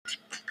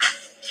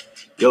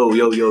Yo,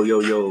 yo, yo, yo,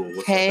 yo. What's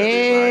up,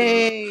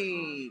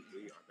 everybody?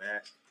 We are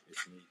back.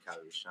 It's me,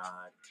 Kylie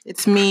Rashad.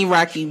 It's me,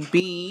 Rocky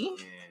B.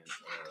 And,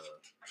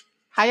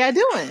 how y'all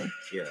doing?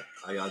 Yeah,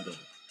 how y'all doing?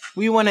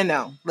 We want to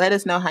know. Let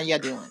us know how y'all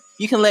doing.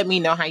 You can let me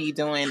know how you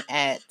doing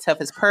at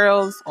Toughest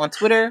Pearls on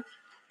Twitter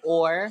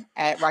or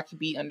at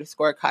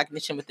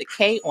RockyB_Cognition with the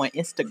K on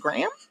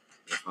Instagram.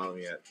 Follow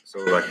me at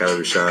Solo by Kylie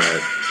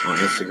Rashad on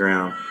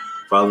Instagram.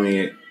 Follow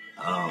me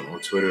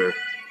on Twitter,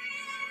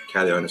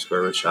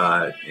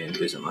 Kylie_Rashad, and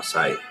visit my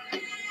site,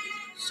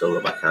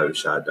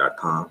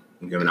 solobyKylieRashad.com.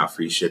 I'm giving out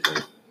free shipping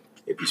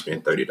if you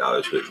spend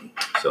 $30 with me.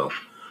 So,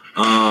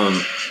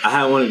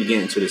 I wanted to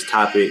get into this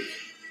topic.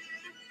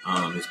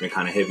 It's been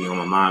kind of heavy on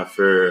my mind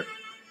for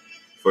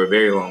a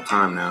very long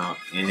time now,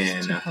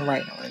 and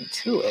right on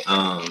into it.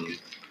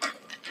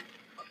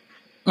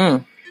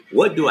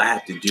 What do I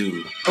have to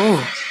do?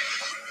 Oh,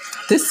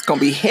 this is gonna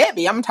be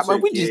heavy. I'm talking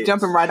about. We just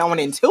jumping right on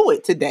into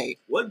it today.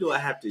 What do I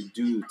have to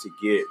do to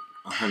get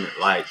 100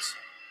 likes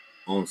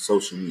on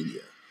social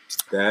media?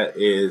 That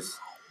is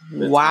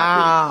the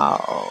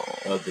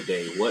topic of the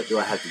day. What do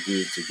I have to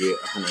do to get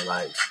 100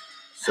 likes?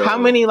 So, how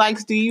many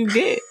likes do you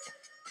get?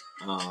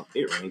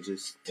 It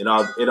ranges. It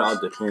all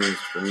depends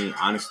for me,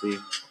 honestly.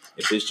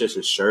 If it's just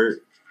a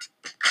shirt,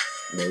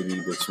 maybe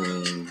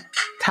between...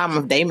 Time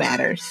of day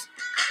matters.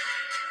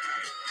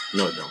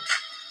 No, it don't.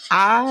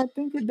 I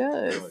think it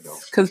does. No, it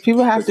don't. Because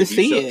people have to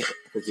see it.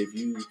 Because if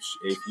you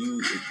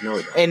no,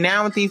 it don't. And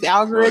now with these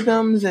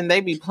algorithms and they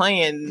be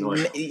playing,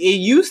 it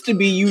used to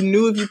be you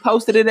knew if you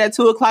posted it at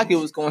 2:00, it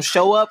was going to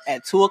show up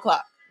at 2:00. No.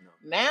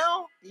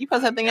 Now you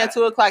post that thing at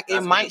 2:00,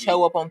 it might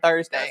show up on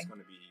Thursday. That's going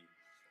to be...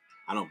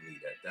 I don't believe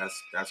that.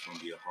 That's going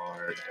to be a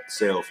hard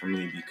sell for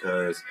me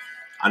because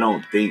I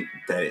don't think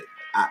that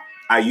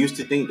I used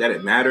to think that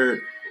it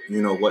mattered,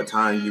 what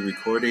time you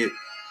recorded.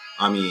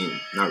 I mean,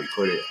 not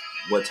recorded,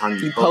 what time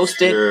you post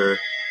your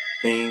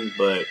thing,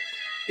 but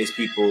it's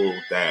people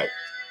that,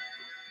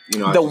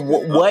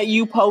 what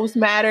you post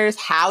matters,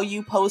 how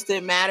you post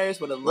it matters,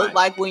 what it look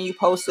like when you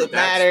post it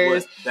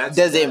matters.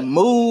 Does it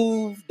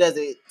move? Does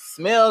it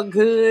smell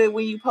good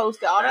when you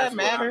post it? All that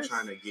matters. What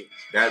I'm trying to get.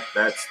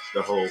 That's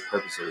the whole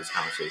purpose of this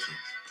conversation.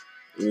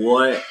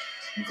 What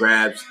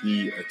grabs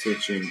the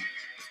attention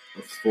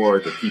for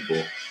the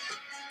people?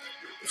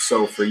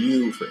 So for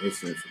you, for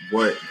instance,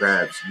 what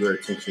grabs your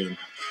attention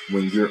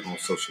when you're on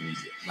social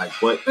media? Like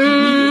what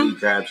immediately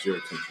grabs your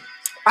attention?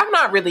 I'm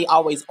not really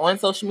always on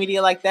social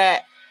media like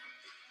that.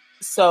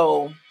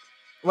 So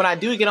when I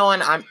do get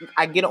on,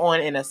 I get on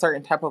in a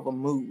certain type of a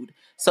mood.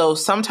 So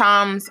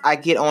sometimes I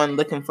get on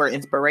looking for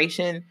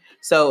inspiration.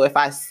 So if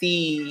I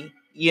see,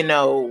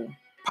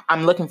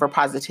 I'm looking for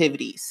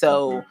positivity.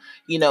 So,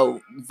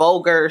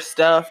 vulgar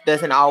stuff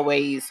doesn't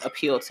always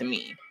appeal to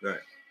me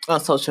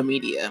on social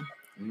media.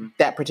 Mm-hmm.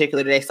 That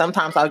particular day.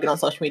 Sometimes I'll get on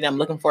social media, I'm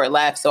looking for a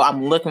laugh. So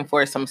I'm looking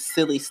for some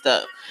silly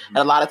stuff. Mm-hmm.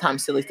 And a lot of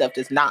times silly stuff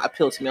does not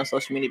appeal to me on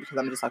social media because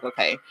I'm just like,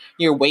 okay,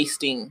 you're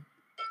wasting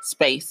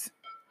space.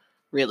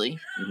 Really.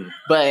 Mm-hmm.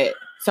 But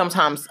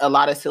sometimes a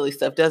lot of silly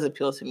stuff does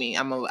appeal to me.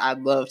 I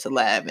love to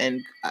laugh,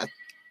 and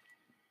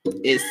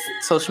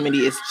social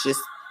media is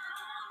just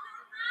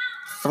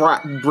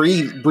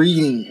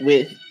breathing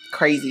with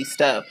crazy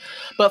stuff.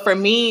 But for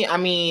me, I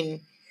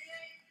mean,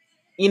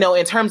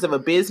 in terms of a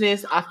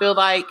business, I feel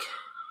like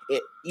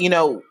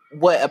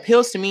what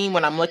appeals to me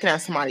when I'm looking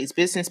at somebody's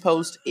business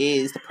post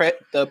is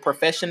the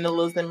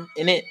professionalism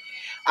in it.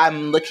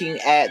 I'm looking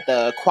at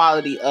the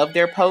quality of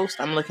their post.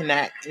 I'm looking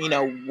at,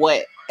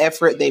 what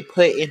effort they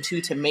put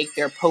into to make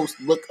their post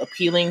look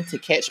appealing to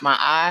catch my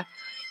eye.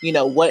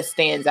 What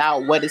stands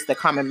out? What is the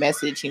common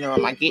message?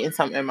 Am I getting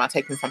something? Am I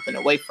taking something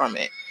away from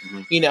it?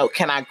 Mm-hmm.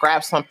 Can I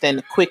grab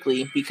something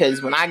quickly?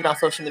 Because when I get on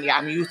social media,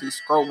 I'm usually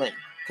scrolling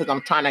because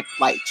I'm trying to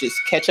just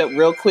catch up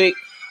real quick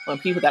on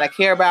people that I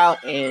care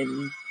about.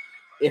 And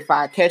if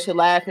I catch a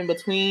laugh in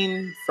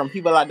between from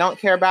people I don't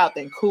care about,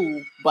 then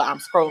cool. But I'm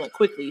scrolling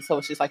quickly. So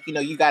it's just like,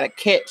 you got to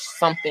catch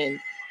something.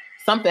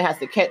 Something has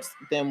to catch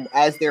them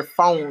as their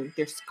phone,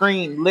 their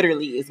screen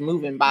literally is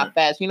moving by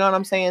fast. You know what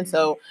I'm saying?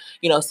 So,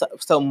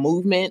 so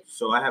movement.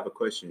 So I have a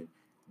question.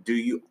 Do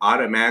you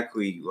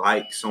automatically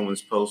like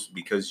someone's post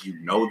because you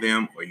know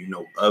them or you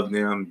know of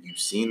them? You've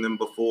seen them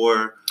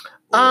before?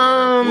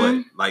 Or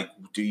what? Like,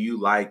 do you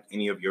like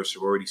any of your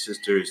sorority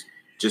sisters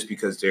just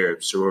because they're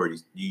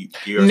sororities?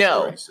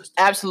 No,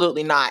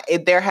 absolutely not.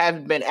 There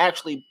have been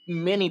actually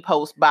many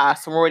posts by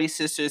sorority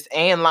sisters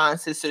and line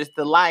sisters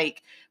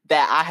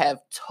that I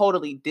have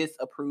totally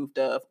disapproved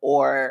of,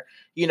 or,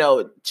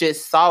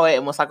 just saw it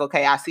and was like,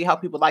 okay, I see how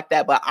people like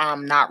that, but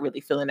I'm not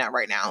really feeling that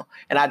right now.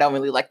 And I don't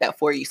really like that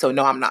for you. So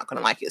no, I'm not going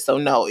to like it. So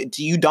no,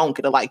 you don't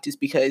get a like just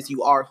because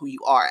you are who you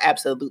are.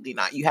 Absolutely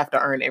not. You have to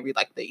earn every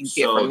like that you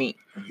get from me.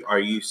 Are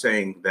you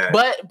saying that?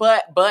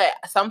 But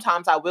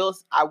sometimes I will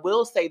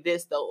say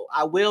this though.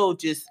 I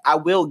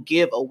will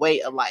give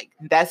away a like.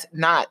 That's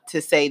not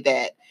to say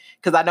that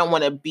because I don't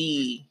want to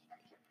be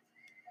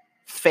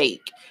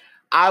fake.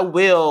 I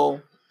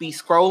will be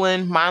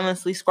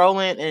mindlessly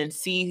scrolling and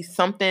see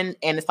something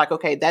and it's like,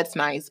 okay, that's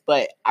nice,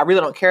 but I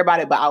really don't care about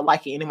it, but I'll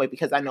like it anyway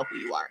because I know who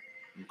you are.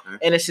 Okay.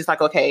 And it's just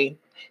like, okay,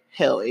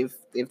 hell, if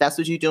that's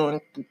what you're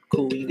doing,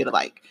 cool, you get a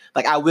like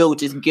I will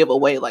just give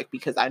away like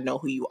because I know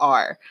who you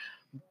are.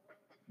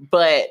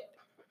 But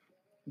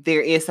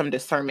there is some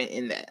discernment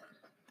in that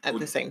at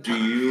the same time.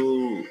 Do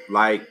you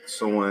like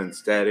someone's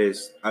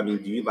status? I mean,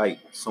 do you like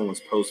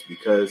someone's post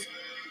because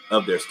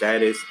of their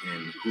status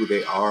and who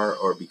they are,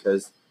 or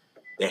because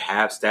they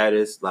have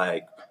status,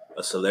 like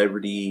a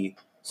celebrity,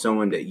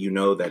 someone that you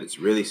know that is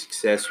really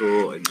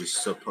successful, and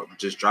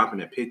just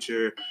dropping a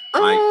picture?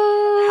 Like,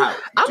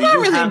 I'm not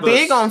really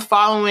big on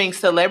following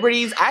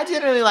celebrities. I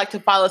generally like to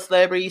follow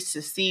celebrities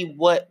to see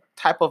what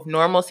type of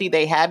normalcy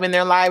they have in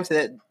their lives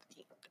that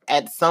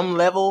at some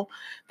level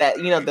that,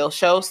 you know, they'll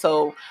show.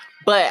 So,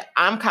 but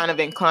I'm kind of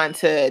inclined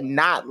to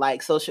not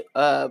like social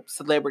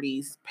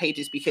celebrities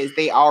pages because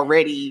they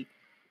already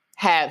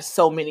have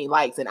so many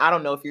likes, and I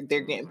don't know if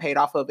they're getting paid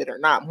off of it or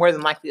not. More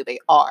than likely they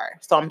are.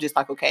 So I'm just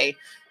like, okay,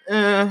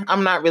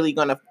 I'm not really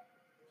gonna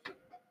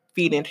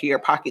feed into your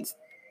pockets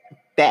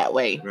that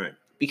way, right?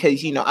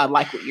 Because, you know, I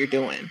like what you're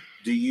doing.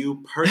 Do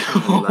you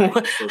personally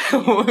like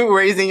social media?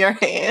 Raising your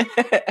hand.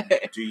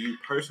 Do you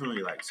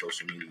personally like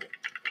social media?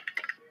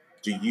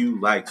 Do you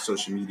like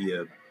social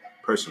media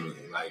personally?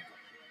 Like,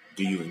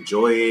 do you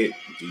enjoy it?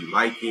 Do you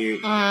like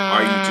it?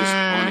 Are you just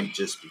on it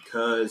just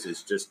because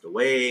it's just the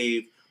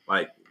wave?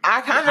 Like,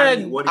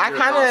 what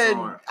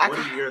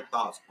are your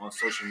thoughts on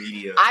social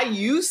media? I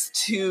used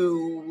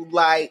to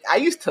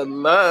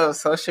love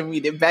social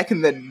media back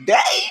in the day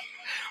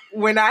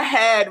when I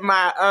had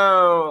my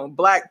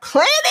Black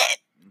Planet.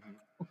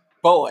 Mm-hmm.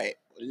 Boy,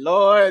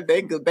 Lord, they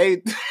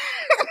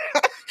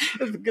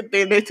it's a good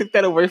thing they took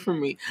that away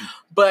from me.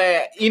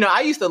 But, you know,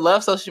 I used to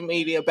love social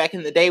media back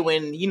in the day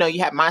when, you know,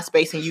 you had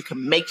MySpace and you could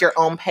make your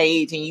own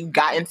page and you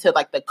got into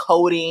like the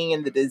coding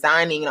and the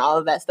designing and all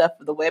of that stuff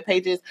for the web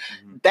pages.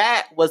 Mm-hmm.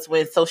 That was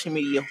when social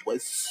media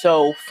was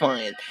so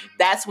fun.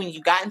 That's when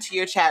you got into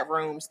your chat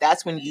rooms.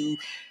 That's when you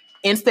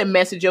instant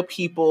message your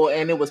people,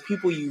 and it was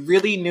people you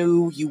really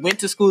knew. You went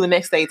to school the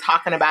next day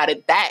talking about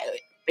it. That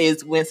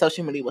is when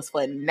social media was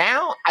fun.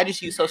 Now I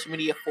just use social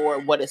media for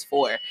what it's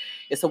for.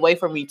 It's a way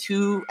for me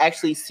to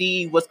actually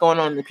see what's going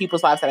on in the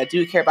people's lives that I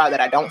do care about,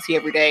 that I don't see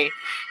every day.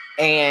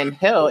 And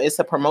hell, it's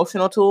a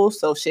promotional tool.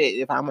 So shit,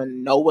 if I'm gonna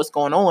know what's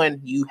going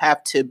on, you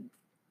have to.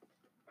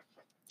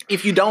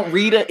 If you don't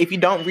read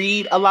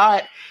a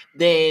lot,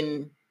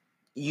 then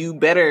you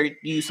better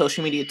use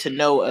social media to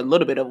know a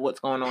little bit of what's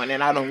going on.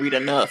 And I don't read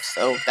enough,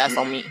 so that's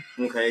on me.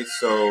 Okay,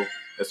 so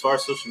as far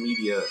as social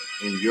media,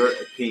 in your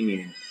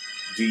opinion,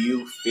 do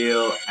you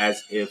feel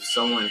as if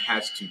someone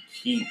has to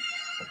keep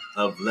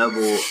a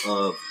level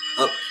of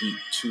upkeep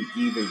to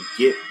even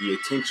get the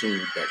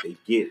attention that they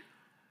get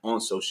on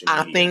social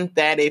media? I think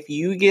that if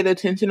you get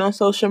attention on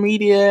social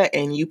media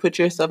and you put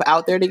yourself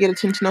out there to get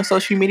attention on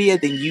social media,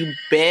 then you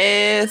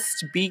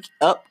best be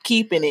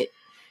upkeeping it.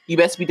 You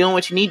best be doing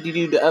what you need to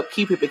do to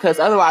upkeep it, because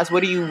otherwise,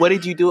 what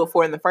did you do it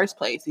for in the first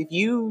place? If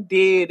you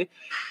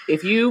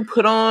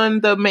put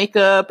on the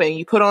makeup and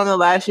you put on the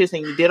lashes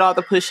and you did all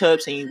the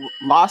push-ups and you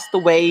lost the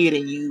weight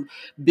and you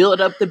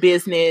built up the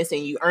business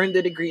and you earned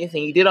the degrees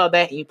and you did all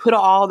that and you put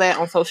all that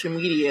on social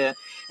media,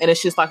 and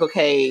it's just like,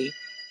 okay,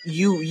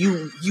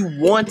 you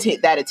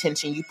wanted that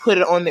attention. You put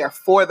it on there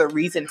for the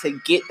reason to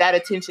get that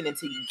attention and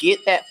to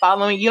get that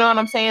following. You know what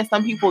I'm saying?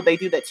 Some people, they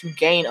do that to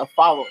gain a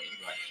following.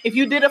 Right. If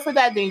you did it for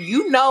that, then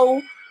you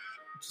know,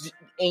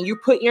 and you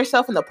put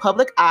yourself in the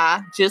public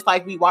eye, just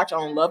like we watch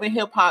on Love and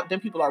Hip Hop.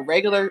 Them people are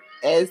regular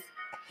as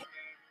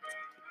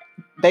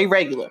they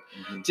regular,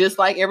 mm-hmm. just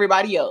like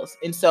everybody else.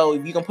 And so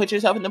if you can put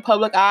yourself in the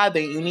public eye,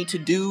 then you need to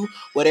do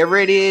whatever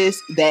it is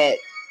that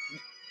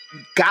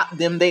got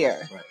them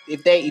there. Right.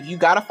 If you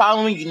got a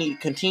following, you need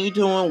to continue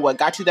doing what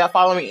got you that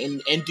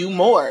following and do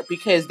more,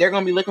 because they're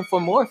going to be looking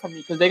for more from you,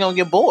 because they're going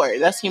to get bored.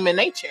 That's human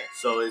nature.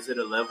 So is it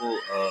a level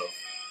of,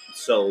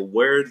 so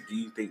where do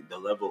you think the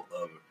level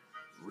of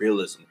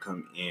realism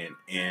come in?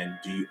 And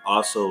do you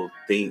also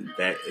think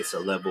that it's a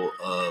level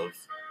of,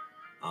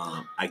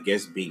 I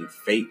guess, being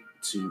fake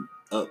to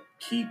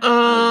upkeep the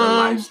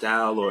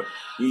lifestyle? Or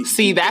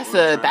see, that's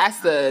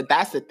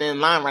a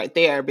thin line right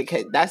there,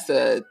 because that's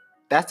a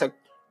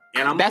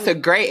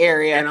gray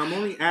area. And I'm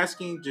only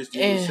asking just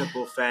due to the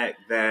simple fact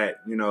that,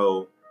 you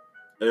know,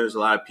 there's a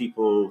lot of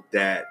people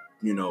that,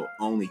 you know,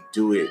 only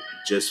do it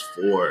just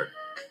for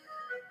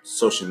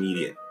social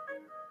media,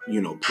 you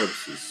know,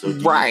 purposes. So do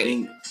you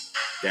think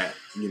that,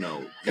 you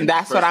know... And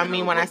that's what I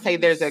mean when I say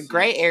there's a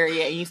gray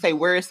area, and you say,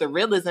 where is the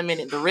realism in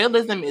it? The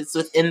realism is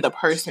within the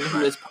person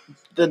who is...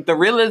 The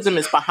realism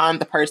is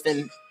behind the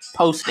person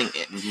posting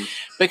it. Mm-hmm.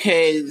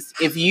 Because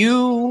if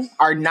you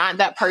are not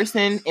that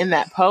person in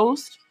that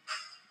post,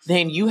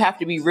 then you have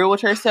to be real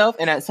with yourself.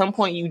 And at some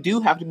point you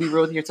do have to be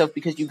real with yourself,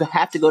 because you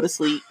have to go to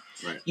sleep.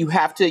 Right. You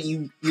have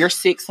to, you're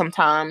sick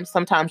sometimes.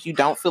 Sometimes you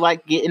don't feel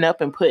like getting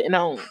up and putting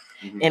on.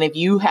 Mm-hmm. And if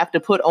you have to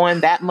put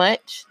on that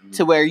much, mm-hmm.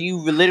 to where you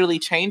literally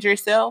change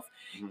yourself,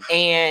 mm-hmm.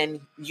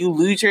 and you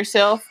lose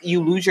yourself,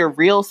 you lose your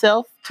real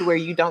self to where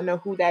you don't know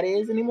who that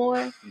is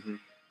anymore. Mm-hmm.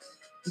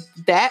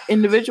 that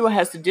individual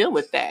has to deal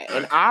with that.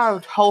 And I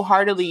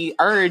wholeheartedly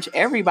urge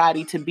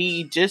everybody to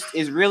be just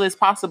as real as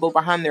possible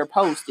behind their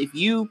post. If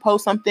you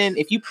post something,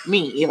 if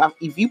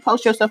you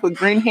post yourself with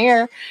green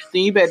hair,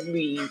 then you better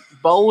be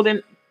bold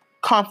and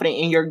confident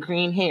in your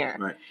green hair.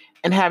 Right.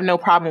 And have no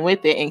problem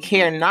with it and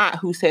care not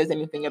who says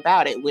anything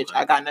about it, which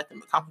I got nothing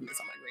but compliments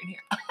on my green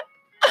hair.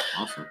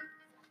 Awesome.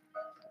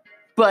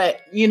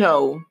 But,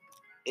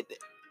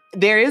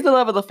 there is a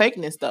level of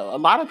fakeness, though. A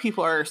lot of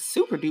people are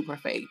super duper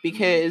fake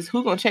because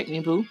who gonna check me,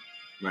 boo?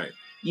 Right.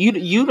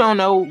 You don't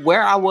know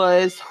where I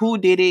was, who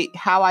did it,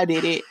 how I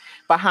did it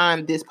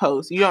behind this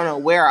post. You don't know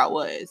where I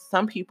was.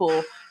 Some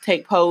people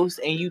take posts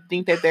and you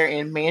think that they're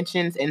in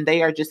mansions and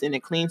they are just in a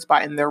clean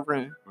spot in their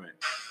room. Right.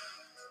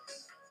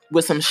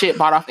 With some shit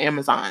bought off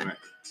Amazon. Right.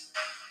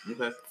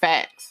 Okay.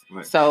 Facts.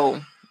 Right.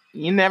 So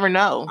you never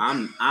know.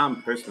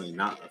 I'm personally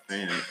not a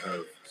fan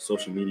of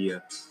social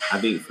media. I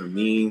think for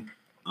me,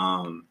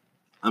 I'm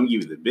gonna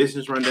give you the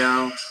business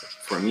rundown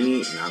for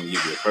me, and I'm gonna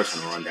give you a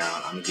personal rundown.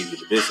 I'm gonna give you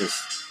the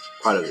business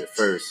part of it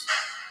first.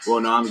 Well,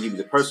 no, I'm gonna give you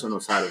the personal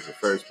side of it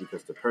first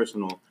because the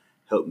personal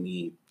helped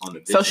me on the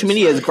business social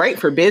media side. Is great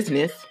for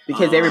business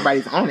because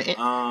everybody's on it.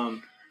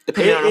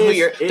 Depending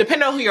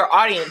on who your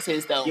audience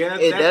is, though. Yeah,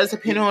 it does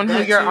depend on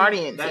who your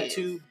audience is. That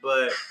too,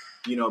 but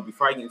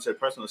before I get into the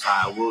personal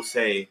side, I will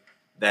say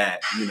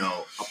that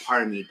a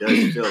part of me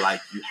does feel like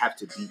you have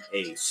to be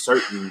a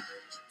certain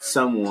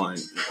someone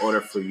in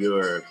order for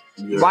your.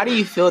 Why do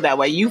you feel that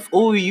way? You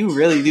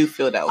really do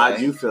feel that way. I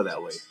do feel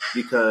that way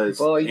because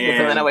you've been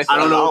feeling that way for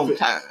a long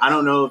time. I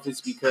don't know if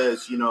it's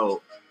because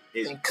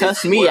it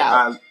cuss me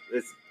out.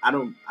 I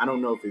don't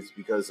know if it's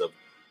because of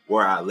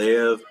where I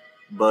live,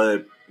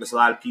 but there's a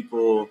lot of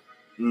people.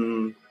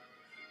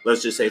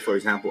 Let's just say, for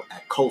example,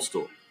 at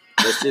Coastal.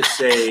 Let's just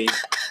say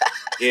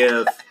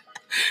if.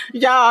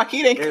 Y'all,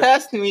 he didn't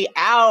cuss me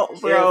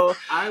out, bro.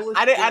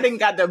 I didn't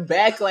got the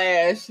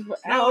backlash.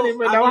 I don't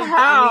even know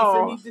how.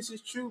 For me, this is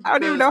true. I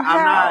don't even know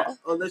how.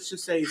 Let's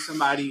just say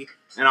somebody,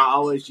 and I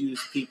always use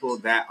people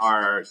that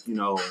are,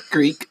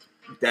 Greek.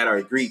 That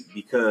are Greek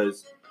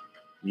because,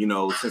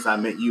 since I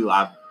met you,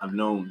 I've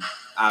known.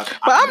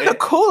 I'm the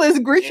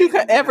coolest Greek you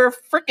could ever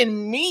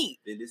freaking meet.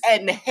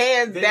 And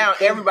hands down,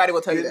 everybody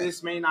will tell you that.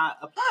 This may not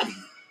apply to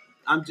you.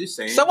 I'm just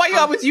saying. So why you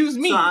always use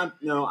me?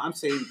 I'm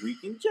saying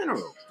Greek in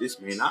general.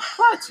 This may not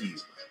apply to you.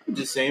 I'm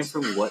just saying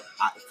from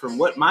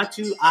what my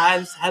two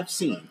eyes have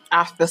seen.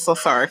 I feel so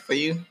sorry for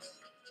you.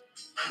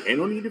 Ain't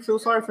no need to feel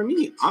sorry for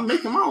me. I'm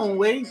making my own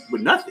way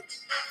with nothing.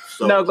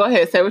 So, no, go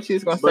ahead. Say what you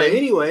was gonna say. But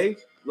anyway,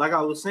 like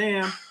I was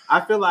saying, I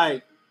feel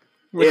like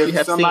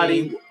if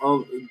somebody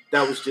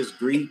that was just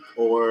Greek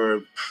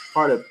or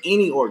part of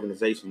any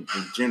organization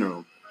in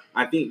general,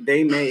 I think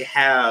they may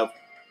have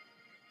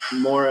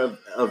more of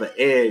an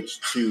edge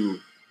to,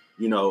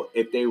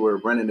 if they were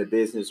running a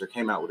business or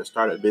came out with a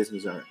startup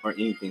business or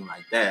anything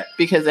like that.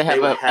 Because they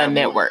have a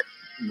network.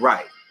 More,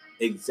 right.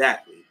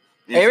 Exactly.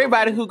 And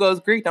everybody who goes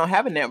Greek don't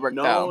have a network,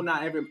 no, though.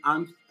 Not every.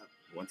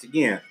 Once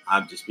again,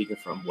 I'm just speaking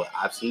from what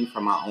I've seen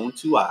from my own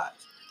two eyes.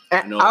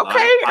 I know all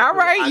right.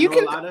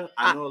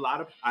 I know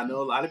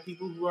a lot of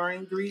people who are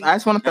in Greek. I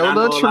just want to throw a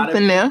little truth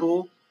in there.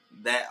 People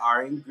that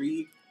are in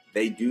Greek,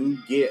 they do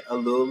get a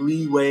little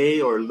leeway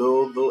or a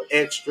little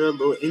extra,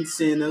 little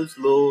incentives,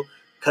 little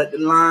cut the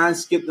line,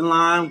 skip the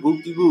line,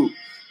 whoop-de-whoop.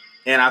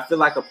 And I feel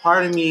like a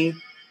part of me...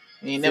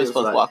 You ain't never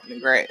supposed to walk in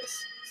the grass.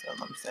 That's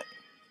what I'm saying.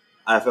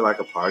 I feel like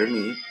a part of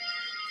me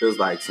feels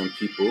like some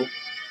people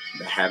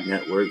that have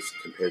networks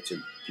compared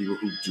to people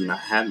who do not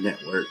have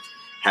networks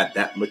have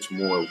that much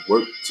more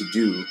work to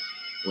do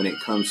when it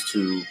comes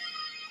to,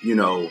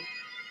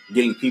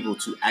 getting people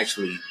to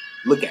actually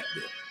look at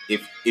them.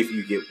 If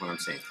you get what I'm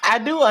saying, I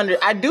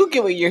do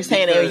get what you're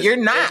saying. Because, you're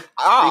not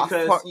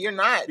off. You're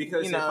not.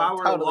 Because if I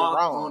were totally to walk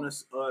wrong.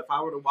 If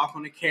I were to walk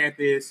on the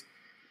campus,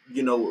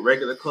 with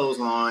regular clothes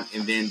on,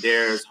 and then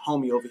there's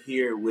homie over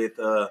here with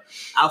a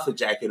alpha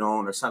jacket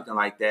on or something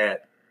like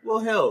that. Well,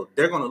 hell,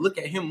 they're gonna look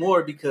at him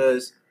more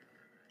because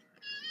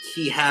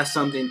he has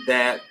something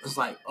that is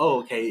like, oh,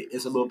 okay,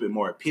 it's a little bit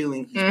more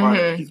appealing.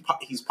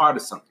 He's part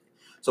of something.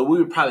 So we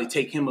would probably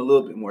take him a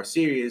little bit more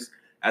serious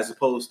as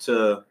opposed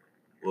to.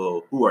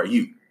 Well, who are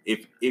you?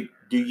 If do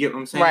you get what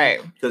I'm saying?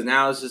 Right. Because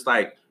now it's just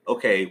like,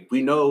 okay,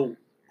 we know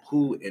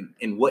who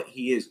and what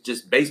he is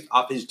just based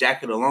off his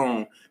jacket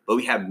alone, but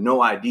we have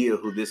no idea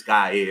who this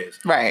guy is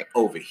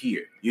over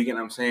here. You get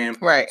what I'm saying?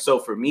 Right. So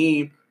for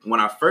me, when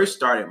I first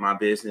started my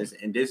business,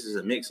 and this is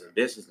a mix of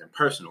business and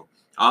personal,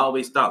 I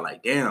always thought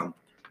like, damn,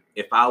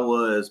 if I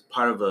was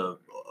part of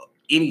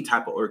any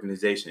type of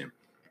organization,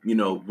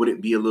 would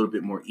it be a little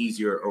bit more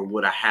easier, or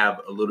would I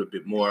have a little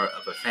bit more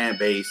of a fan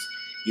base?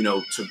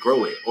 To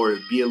grow it, or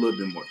be a little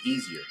bit more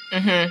easier.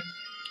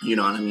 Mm-hmm. You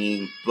know what I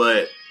mean?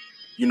 But,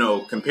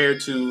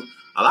 compared to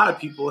a lot of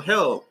people,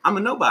 hell, I'm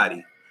a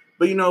nobody.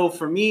 But,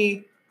 for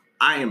me,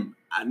 I'm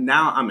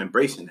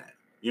embracing that.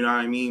 You know what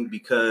I mean?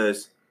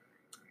 Because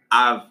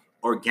I've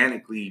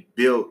organically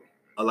built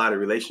a lot of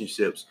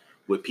relationships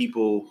with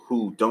people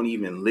who don't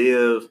even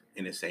live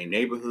in the same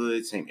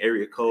neighborhood, same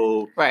area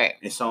code, right,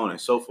 and so on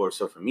and so forth.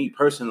 So for me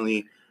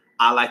personally,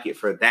 I like it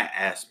for that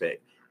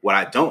aspect. What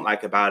I don't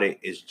like about it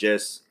is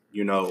just,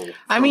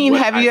 I mean,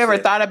 have you ever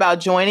thought about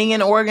joining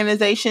an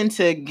organization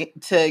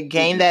to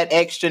gain that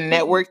extra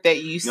network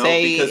that you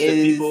say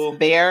is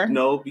there?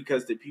 No,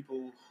 because the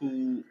people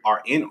who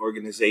are in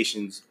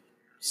organizations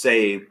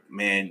say,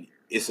 man,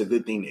 it's a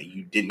good thing that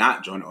you did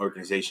not join an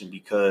organization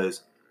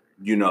because,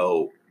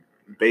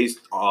 based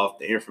off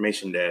the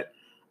information that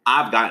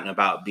I've gotten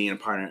about being a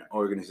part of an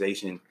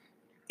organization,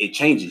 it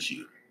changes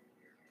you.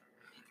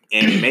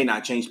 And it may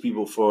not change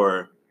people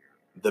for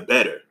the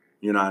better.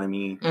 You know what I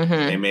mean?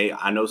 Mm-hmm.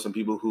 I know some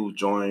people who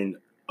join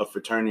a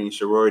fraternity and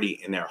sorority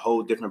and they're a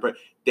whole different person.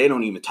 They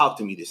don't even talk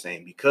to me the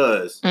same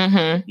because,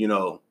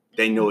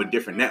 they know a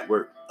different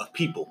network of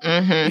people.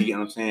 Mm-hmm. You get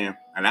what I'm saying?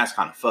 And that's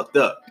kind of fucked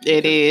up.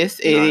 It is.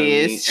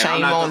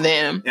 Shame on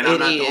them.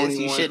 It is.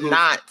 You should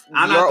not.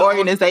 Your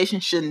organization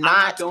should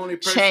not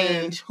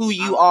change who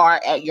you are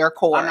at your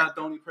core. I'm not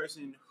the only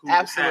person who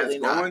has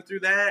going through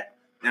that.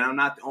 And I'm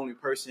not the only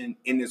person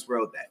in this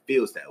world that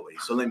feels that way.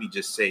 So let me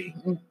just say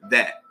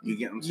that. You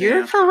get what I'm saying?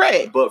 You're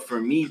correct. But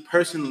for me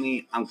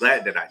personally, I'm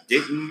glad that I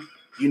didn't,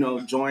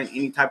 join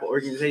any type of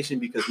organization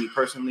because me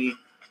personally,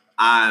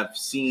 I've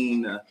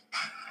seen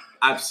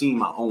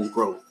my own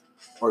growth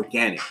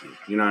organically.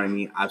 You know what I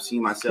mean? I've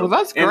seen myself. Well,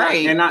 that's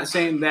great. And not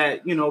saying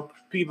that,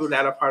 people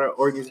that are part of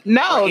organizations.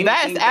 No,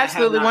 that's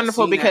absolutely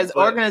wonderful because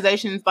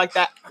organizations like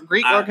that,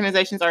 Greek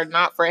organizations are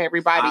not for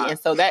everybody. And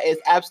so that is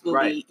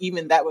absolutely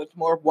even that was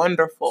more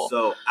wonderful.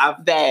 So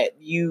that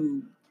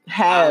you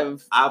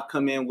have. I've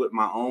come in with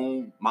my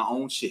own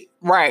shit.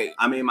 Right.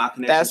 I made my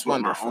connections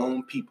with my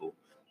own people.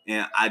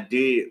 And I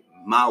did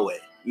my way.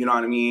 You know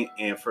what I mean?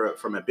 And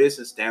from a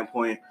business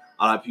standpoint,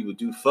 a lot of people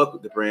do fuck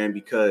with the brand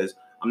because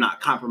I'm not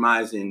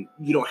compromising.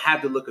 You don't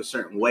have to look a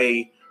certain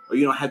way or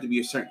you don't have to be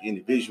a certain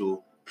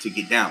individual to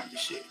get down with the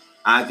shit.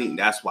 I think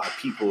that's why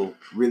people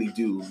really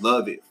do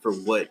love it for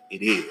what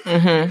it is.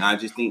 Mm-hmm. And I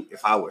just think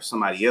if I were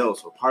somebody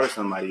else or part of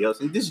somebody else,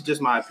 and this is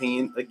just my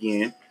opinion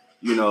again,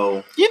 you're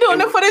doing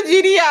it for the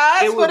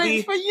GDIs. It would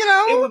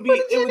be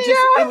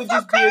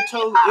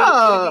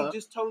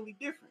just totally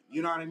different.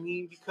 You know what I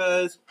mean?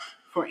 Because,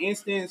 for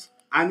instance,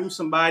 I knew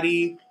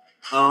somebody.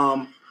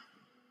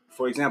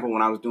 For example,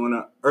 when I was doing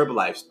the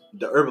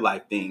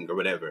Herbalife thing or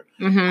whatever,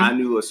 I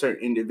knew a few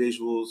certain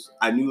individuals,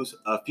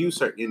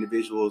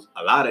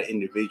 a lot of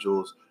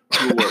individuals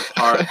who were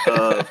part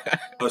of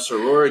a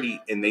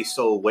sorority and they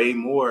sold way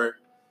more,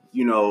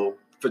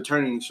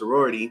 fraternity and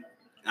sorority.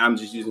 I'm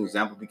just using an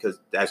example because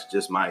that's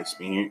just my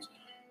experience.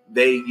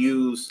 They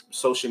use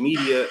social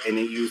media and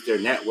they use their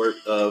network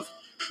of,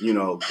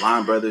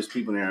 blind brothers,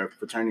 people in their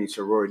fraternity and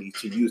sorority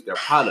to use their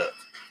products.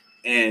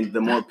 And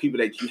the more people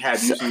that you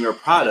have using your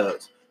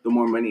products, the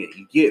more money that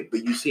you get.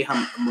 But you see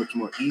how much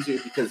more easier,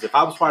 because if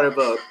I was part of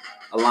a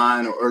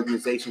line or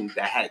organization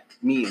that had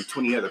me and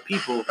 20 other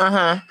people,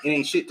 it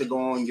ain't shit to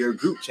go on your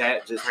group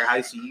chat, just like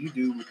I see you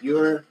do with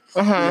your,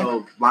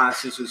 blind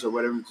sisters or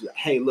whatever.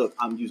 Hey, look,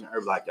 I'm using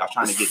Herbalife. Y'all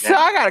trying to get down. So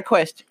I got a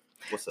question.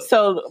 What's up?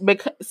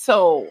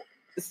 So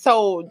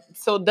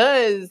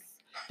does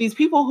these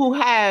people who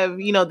have,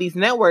 these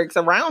networks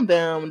around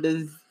them,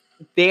 does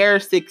their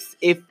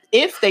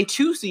if they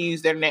choose to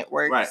use their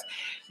networks,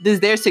 does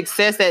their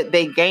success that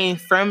they gain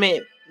from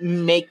it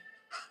make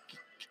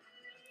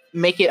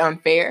it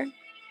unfair?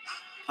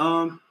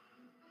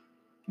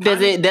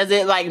 Does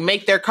it like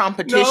make their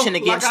competition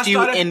against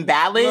you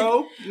invalid?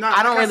 No,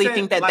 I don't really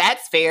think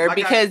that's fair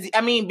because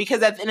at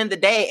the end of the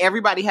day,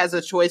 everybody has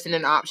a choice and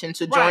an option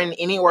to join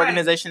any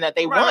organization that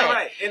they want.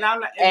 Right. And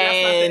that's not the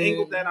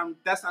angle that I'm.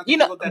 That's not the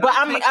angle that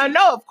I'm taking. I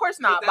know, of course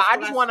not. But I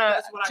just want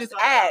to just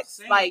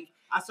ask, like,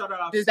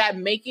 does that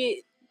make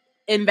it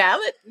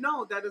invalid?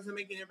 No, that doesn't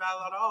make it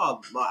invalid at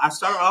all. I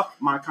started off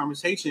my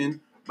conversation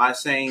by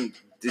saying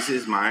this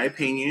is my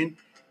opinion.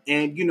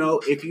 And,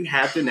 if you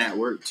have the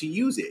network, to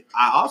use it.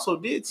 I also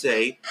did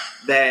say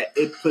that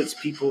it puts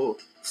people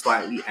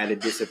slightly at a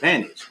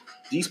disadvantage.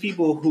 These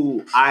people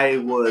who I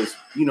was,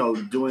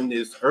 doing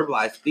this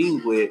Herbalife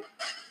thing with,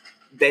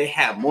 they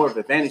have more of an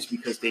advantage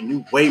because they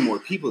knew way more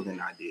people than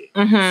I did.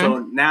 So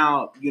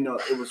now,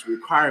 it was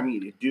requiring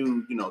me to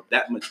do,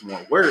 that much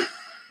more work.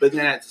 But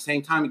then at the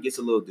same time, it gets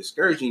a little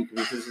discouraging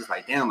because it's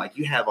like, damn, like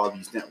you have all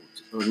these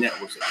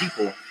networks of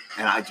people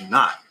and I do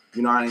not.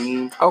 You know what I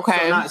mean? Okay. So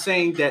I'm not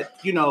saying that,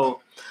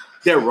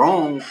 they're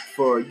wrong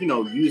for,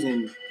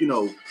 using,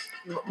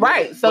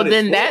 right. So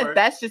then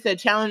that's just a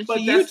challenge to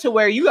you to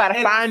where you got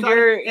to find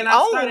your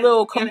own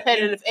little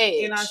competitive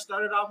edge. And I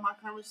started off my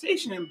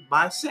conversation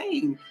by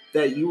saying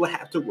that you will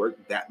have to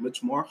work that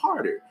much more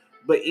harder.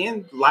 But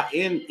in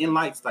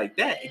lights like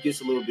that, it gets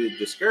a little bit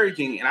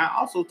discouraging. And I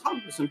also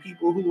talked to some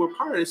people who were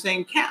part of the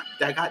same camp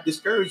that got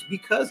discouraged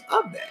because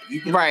of that.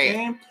 You get what I'm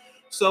saying?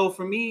 So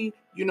for me,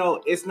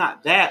 it's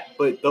not that,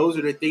 but those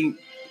are the things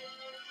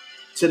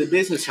to the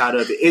business side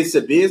of it. It's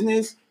a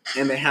business.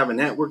 and they have a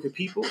network of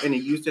people, and they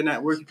use their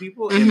network of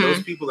people, and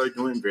those people are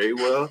doing very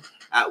well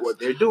at what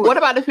they're doing. What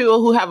about the people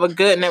who have a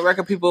good network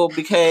of people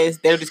because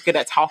they're just good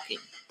at talking?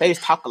 They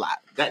just talk a lot.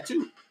 That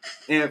too.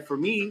 And for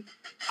me,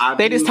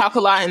 they just talk a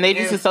lot, and they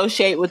just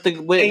associate with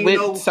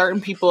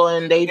certain people,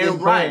 and they just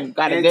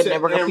got a good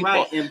network of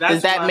people.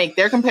 Does that make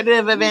their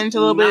competitive advantage a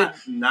little bit?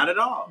 Not at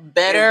all.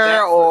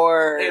 Better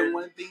or? And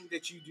one thing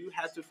that you do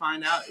have to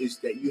find out is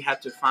that you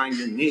have to find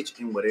your niche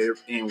in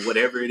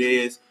whatever it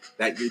is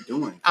that you're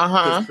doing.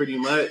 Because pretty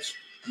much,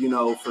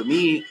 for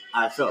me,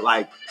 I felt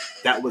like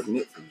that wasn't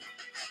it for me.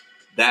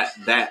 That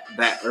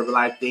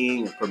Herbalife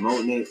thing and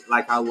promoting it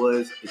like I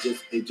was,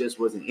 it just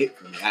wasn't it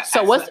for me.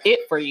 So what's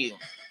it for you?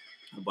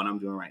 What I'm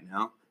doing right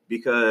now,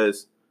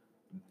 because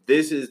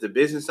this is the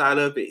business side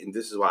of it, and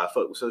this is why I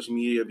fuck with social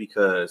media,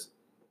 because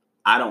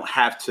I don't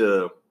have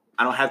to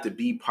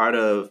be part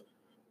of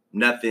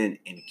nothing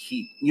and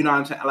keep, you know what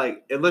I'm saying?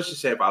 Like, let's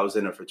just say if I was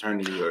in a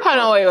fraternity or... Hold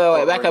on,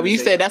 wait, back up. You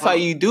said that's why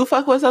you do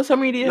fuck with social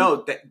media?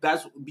 No,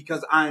 that's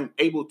because I'm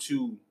able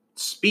to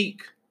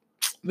speak.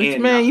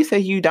 Man, you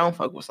said you don't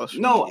fuck with social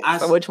media. No,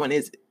 so which one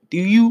is it? Do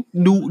you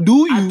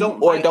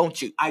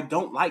don't you? I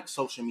don't like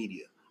social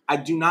media. I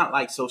do not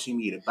like social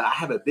media, but I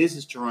have a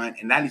business to run,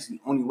 and that is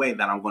the only way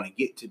that I'm going to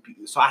get to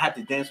people. So I have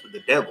to dance with the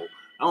devil.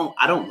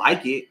 I don't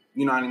like it.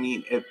 You know what I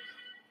mean? If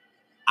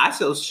I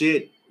sell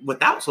shit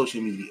without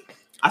social media,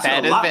 I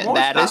sell a lot more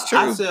stuff. Is true.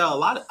 I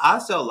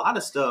sell a lot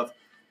of stuff,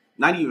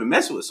 not even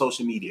messing with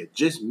social media.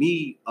 Just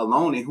me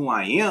alone and who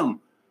I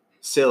am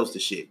sells the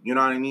shit. You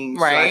know what I mean?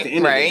 Right. So at the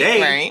end of the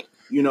day,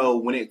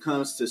 when it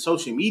comes to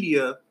social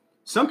media,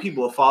 some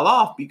people will fall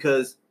off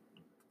because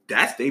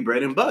that's their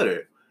bread and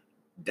butter.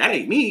 That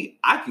ain't me.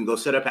 I can go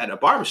set up at a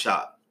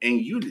barbershop,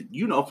 and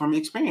you know from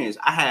experience,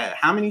 I had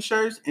how many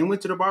shirts and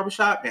went to the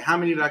barbershop, and how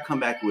many did I come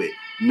back with?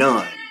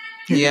 None.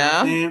 You're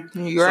right.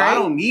 So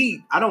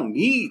I don't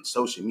need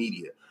social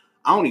media.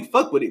 I only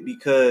fuck with it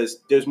because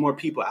there's more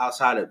people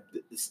outside of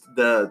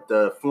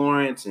the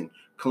Florence and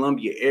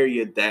Columbia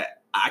area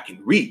that I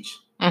can reach.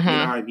 You know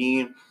what I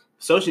mean?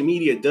 Social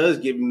media does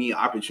give me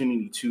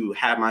opportunity to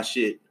have my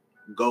shit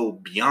go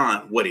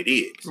beyond what it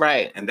is.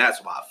 Right. And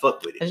that's why I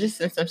fuck with it. I just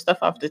sent some stuff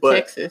off to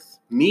Texas.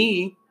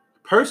 Me,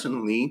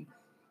 personally,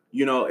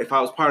 if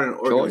I was part of an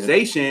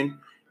organization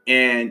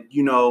and,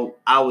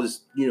 I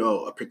was,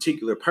 a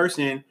particular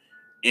person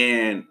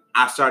and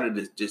I started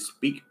to just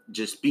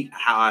speak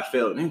how I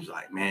felt. And it was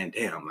like, man,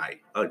 damn,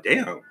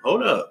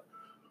 hold up.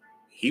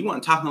 He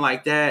wasn't talking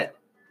like that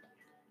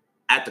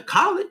at the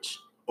college,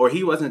 or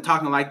he wasn't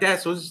talking like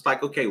that. So it's just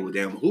like, okay, well,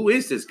 damn, who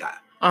is this guy?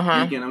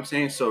 You get what I'm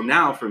saying? So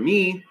now for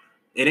me,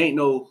 it ain't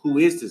no who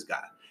is this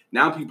guy.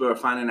 Now people are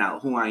finding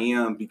out who I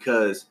am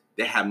because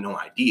they have no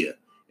idea.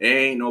 There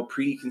ain't no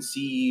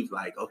preconceived,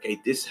 like, okay,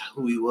 this is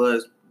who he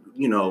was,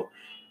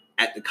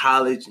 at the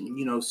college,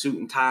 and, suit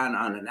and tie and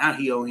on. And now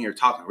he on here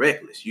talking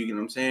reckless. You get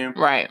what I'm saying?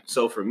 Right.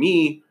 So for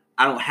me,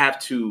 I don't have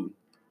to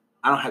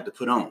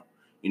put on,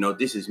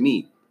 this is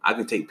me. I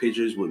can take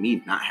pictures with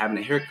me not having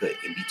a haircut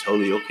and be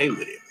totally okay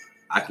with it.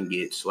 I can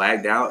get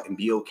swagged out and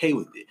be okay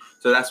with it.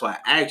 So that's why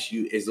I asked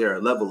you, is there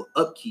a level of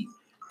upkeep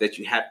that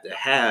you have to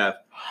have?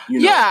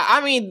 Yeah,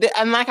 I mean,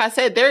 and like I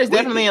said, there is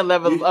definitely a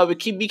level of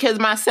upkeep because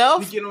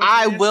myself,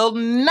 I will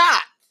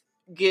not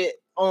get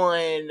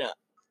on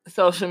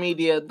social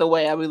media the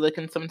way I be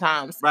looking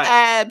sometimes. Right.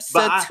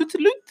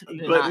 Absolutely.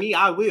 But me,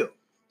 I will.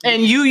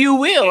 And you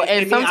will.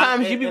 And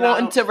sometimes you be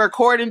wanting to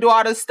record and do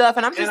all this stuff.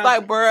 And I'm just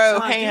like, bro,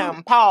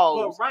 pause.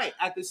 Well, right.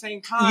 At the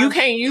same time, you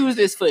can't use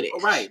this footage.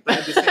 Right. But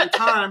at the same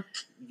time,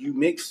 you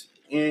mix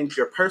in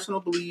your personal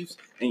beliefs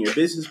and your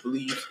business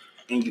beliefs,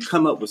 and you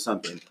come up with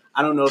something.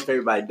 I don't know if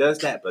everybody does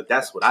that, but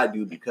that's what I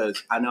do,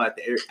 because I know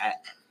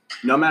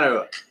no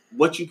matter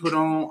what you put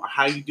on or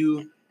how you do,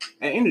 at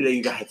the end of the day,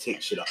 you gotta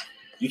take shit off.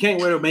 You can't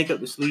wear the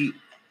makeup to sleep.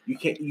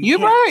 You're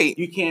right.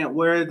 You can't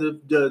wear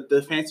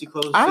the fancy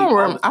clothes. I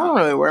don't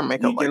really wear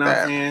makeup like that. You know what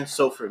I'm saying?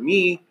 So for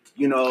me,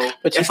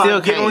 but you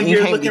still can't. You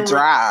can't be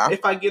dry.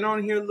 If I get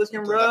on here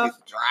looking rough,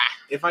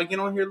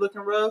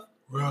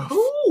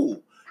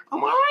 ooh,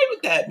 I'm all right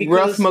with that.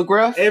 Rough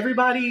McGruff.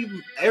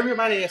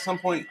 Everybody at some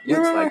point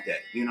looks like that.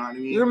 You know what I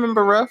mean? You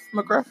remember Rough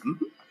McGruff?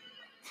 Mm-hmm.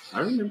 I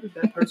remember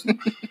that person.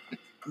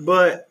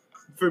 But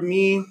for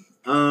me,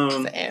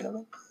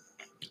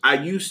 I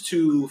used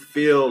to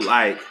feel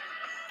like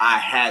I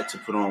had to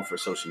put on for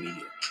social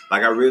media.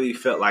 Like I really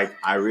felt like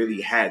I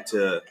really had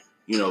to,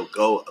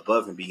 go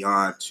above and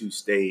beyond to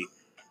stay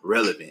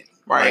relevant.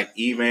 Right. Like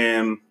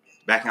even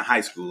back in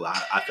high school,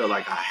 I felt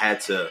like I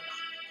had to.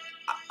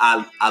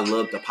 I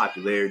love the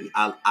popularity.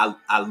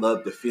 I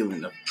love the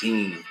feeling of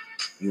being,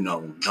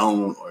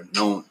 known or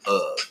known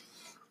of.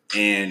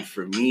 And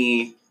for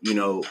me,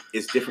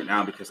 it's different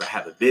now because I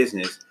have a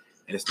business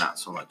and it's not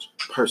so much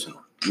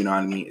personal. You know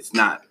what I mean? It's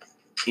not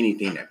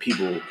anything that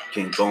people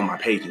can go on my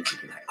page and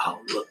be like, oh,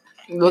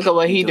 look at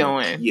what he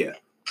doing. Yeah.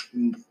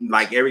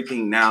 Like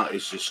everything now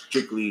is just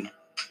strictly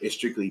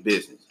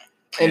business.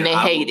 And they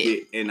hate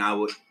it. And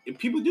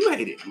people do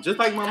hate it. Just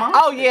like my mom.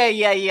 Oh,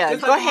 yeah.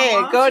 Go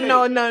ahead. Go.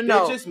 No.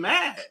 They're just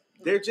mad.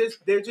 they're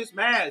just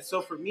mad.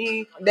 So for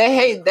me, They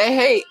hate. They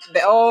hate.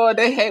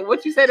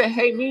 What you say? They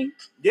hate me.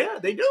 yeah,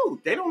 they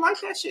do. They don't like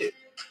that shit.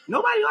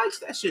 Nobody likes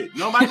that shit.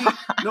 Nobody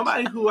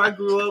who I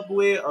grew up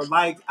with or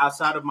like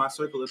outside of my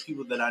circle of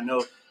people that I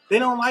know, they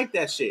don't like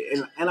that shit.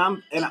 And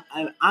I'm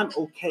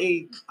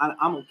okay.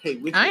 I'm okay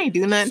with it. I ain't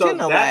do nothing So to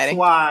nobody. that's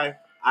why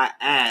I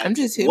asked, I'm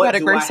just here what by the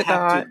do grace I of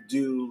have God. to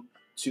do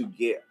to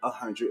get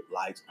 100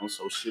 likes on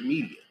social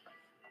media?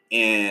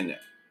 And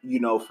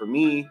for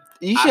me,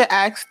 You should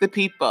ask the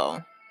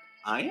people.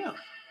 I am.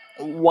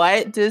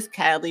 What does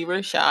Kylie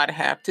Rashad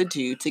have to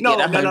do to get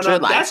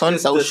 100 likes on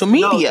That's social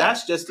media? No,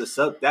 that's just the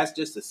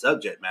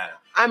subject matter.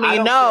 I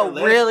mean,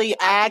 really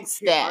ask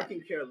that. I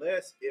can care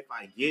less if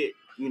I get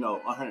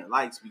 100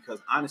 likes, because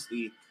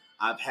honestly,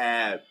 I've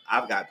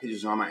got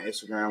pictures on my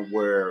Instagram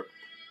where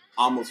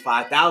almost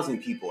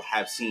 5,000 people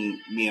have seen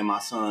me and my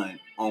son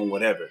on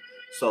whatever.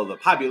 So the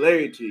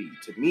popularity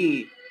to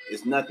me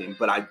is nothing,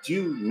 but I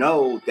do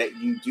know that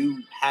you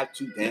do have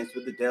to dance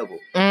with the devil.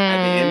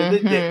 At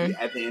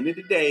the end of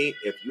the day,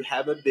 if you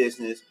have a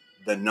business,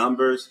 the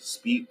numbers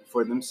speak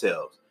for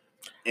themselves.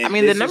 And I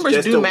mean, the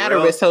numbers do matter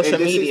with social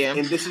media.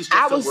 And this is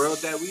just the world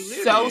that we live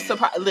in. So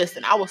surprised.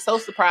 Listen, I was so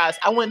surprised.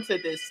 I went to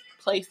this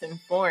place in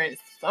Florence,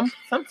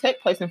 some tech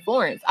place in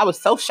Florence. I was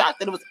so shocked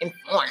that it was in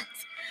Florence.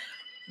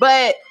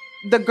 But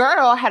the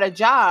girl had a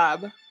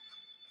job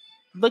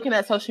looking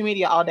at social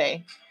media all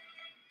day.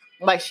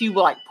 Like, she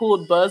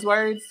pulled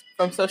buzzwords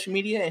from social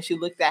media, and she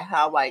looked at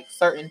how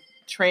certain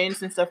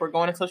trends and stuff were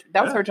going in social.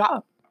 That was her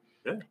job.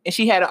 Yeah. And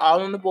she had it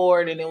all on the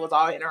board, and it was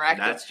all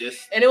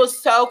interactive. And it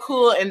was so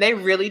cool, and they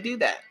really do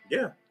that.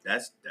 Yeah,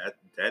 that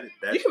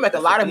you can make a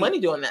lot of money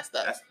doing that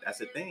stuff. That's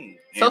the thing.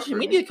 Social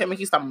media can make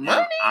you some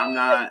money. I'm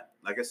not,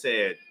 like I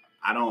said,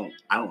 I don't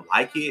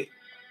like it.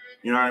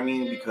 You know what I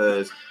mean?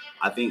 Because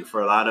I think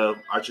for a lot of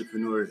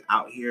entrepreneurs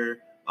out here,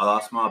 a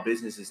lot of small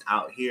businesses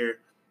out here,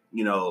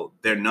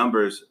 their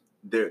numbers,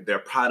 their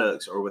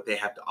products or what they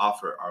have to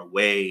offer are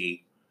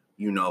way,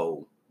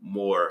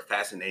 more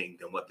fascinating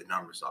than what the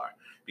numbers are.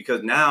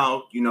 Because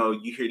now, you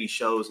hear these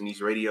shows and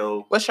these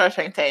radio. What's Shark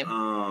Tank Tape?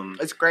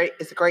 It's great.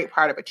 It's a great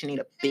part of it. You need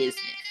a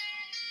business.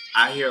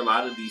 I hear a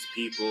lot of these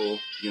people,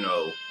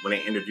 when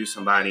they introduce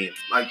somebody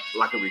like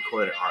a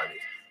recorded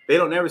artist, they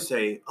don't ever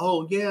say,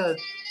 "Oh yeah,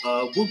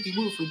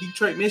 Whoop-de-Whoop from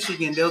Detroit,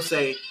 Michigan." They'll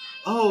say,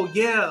 "Oh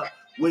yeah,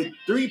 with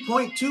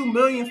 3.2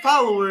 million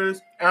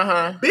followers,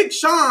 Big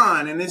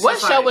Sean." And it's what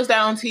show was that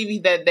on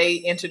TV that they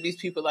introduced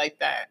people like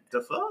that?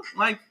 The fuck,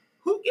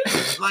 who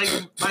gives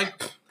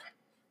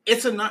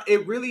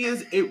it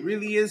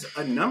really is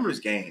a numbers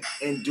game.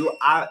 And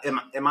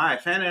am I a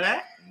fan of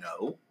that?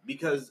 No,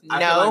 because I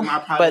feel like my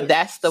product, but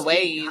that's the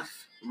wave,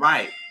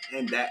 right?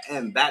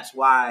 And that's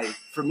why,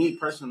 for me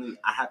personally,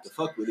 I have to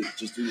fuck with it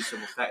just due to the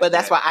simple fact. But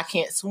that's why I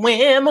can't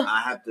swim.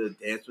 I have to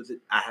dance with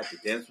it. I have to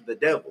dance with the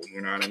devil.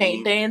 You know what I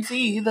mean? Can't dance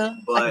either.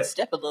 But I can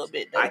step a little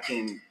bit, though. I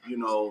can.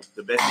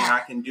 The best thing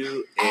I can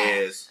do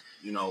is,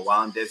 while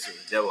I'm dancing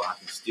with the devil, I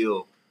can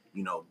still,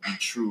 be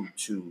true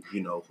to,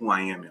 who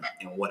I am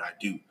and what I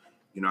do.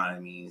 You know what I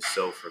mean?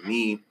 So for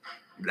me,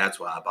 that's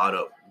why I brought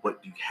up what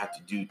you have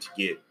to do to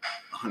get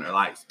 100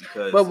 likes.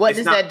 But what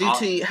does that do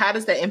to you? How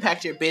does that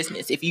impact your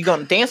business? If you're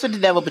going to dance with the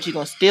devil, but you're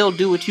going to still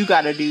do what you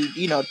got to do,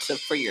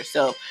 for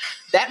yourself,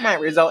 that might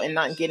result in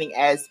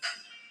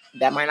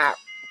that might not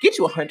get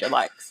you 100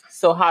 likes.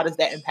 So how does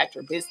that impact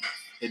your business?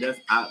 It does.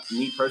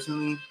 Me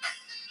personally,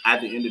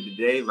 at the end of the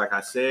day, like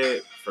I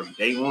said, from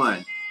day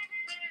one,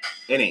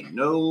 it ain't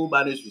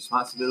nobody's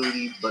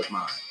responsibility but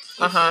mine.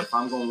 If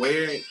I'm going to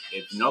wear it,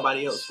 if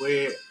nobody else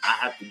wear it,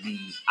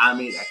 I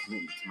made that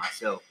commitment to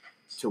myself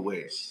to wear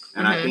it.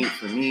 And I think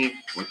for me,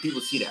 when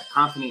people see that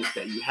confidence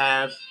that you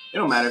have, it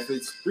don't matter if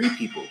it's 3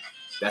 people.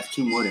 That's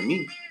 2 more than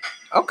me.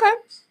 Okay.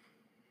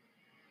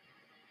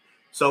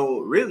 So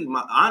really,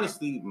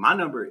 my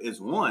number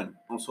is 1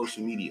 on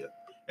social media.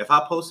 If I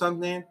post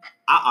something,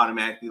 I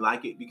automatically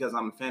like it because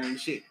I'm a fan of the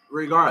shit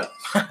regardless.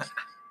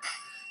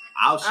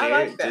 I'll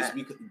share it just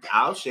because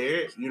I'll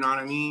share it. You know what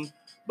I mean?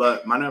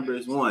 But my number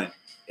is 1.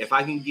 If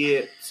I can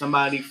get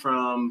somebody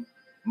from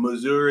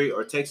Missouri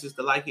or Texas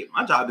to like it,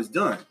 my job is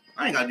done.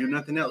 I ain't got to do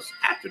nothing else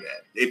after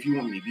that, if you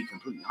want me to be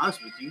completely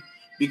honest with you.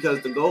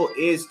 Because the goal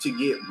is to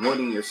get more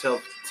than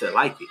yourself to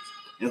like it.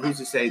 And who's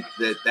to say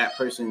that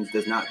person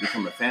does not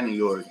become a fan of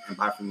yours and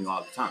buy from you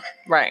all the time?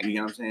 Right. You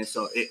know what I'm saying?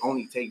 So it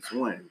only takes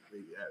 1.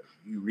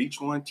 You reach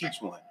 1,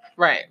 teach 1.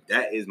 Right.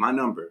 That is my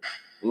number,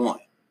 1.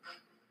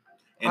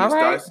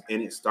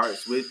 And it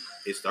starts with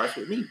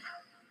me.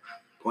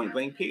 Point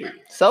blank,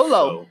 period.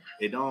 Solo. So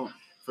it don't,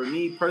 for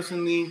me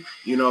personally,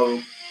 I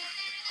don't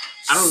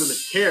really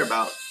care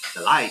about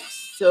the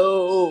likes.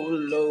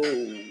 Solo.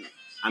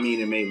 I mean,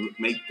 it may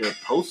make the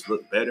post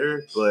look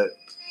better, but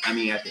I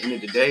mean, at the end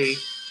of the day,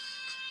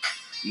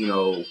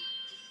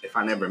 if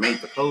I never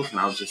made the post and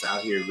I was just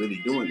out here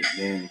really doing it,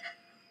 then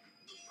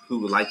who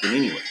would like it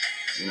anyway?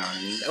 You know what I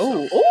mean?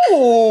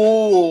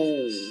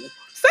 Oh.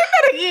 Say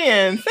that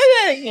again.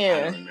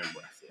 I don't remember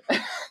what I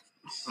said.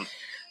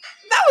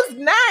 That was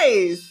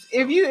nice.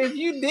 If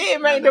you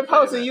did make the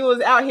post and you was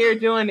out here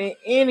doing it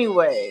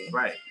anyway,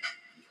 right?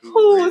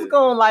 Who's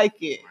gonna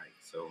like it? Right.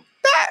 So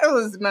that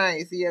was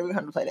nice. Yeah, we're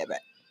gonna play that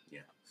back.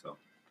 Yeah. So,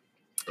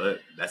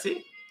 but that's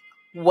it.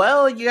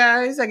 Well, you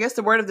guys, I guess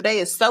the word of the day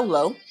is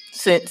solo.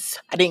 Since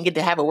I didn't get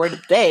to have a word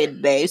of the day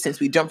today, since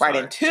we jumped right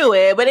into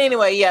it. But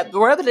anyway, yeah, the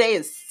word of the day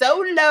is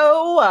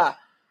solo.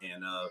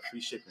 And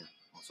free shipping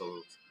on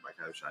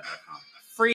solo.com.